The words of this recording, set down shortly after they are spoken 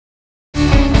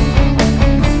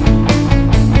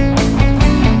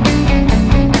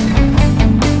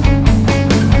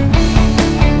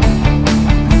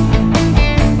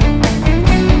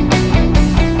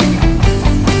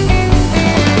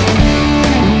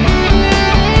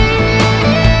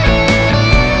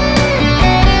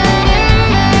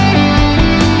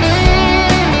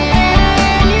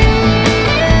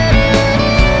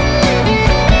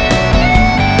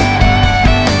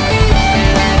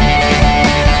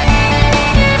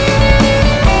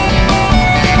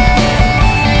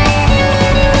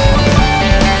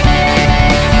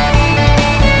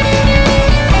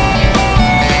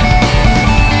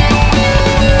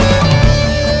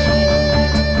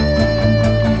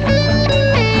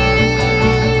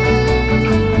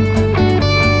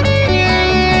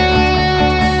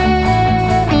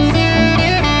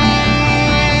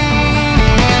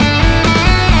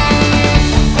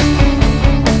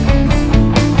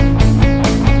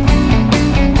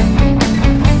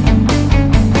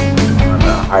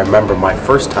remember my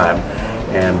first time,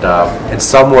 and in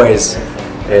some ways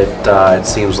it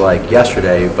seems like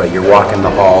yesterday, but you're walking the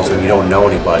halls and you don't know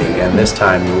anybody, and this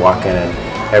time you walk in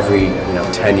and every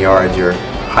 10 yards you're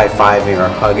high-fiving or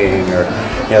hugging, or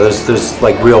there's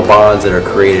like real bonds that are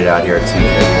created out here at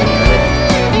CJU.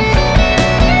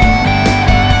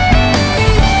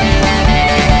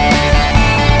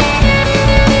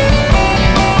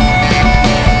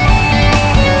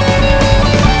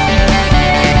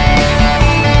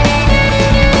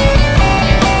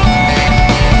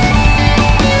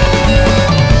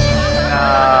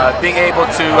 Being able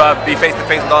to be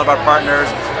face-to-face with all of our partners,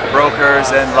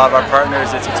 brokers, and a lot of our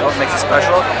partners, it's what makes it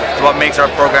special. It's what makes our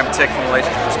program tick from a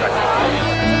relationship perspective.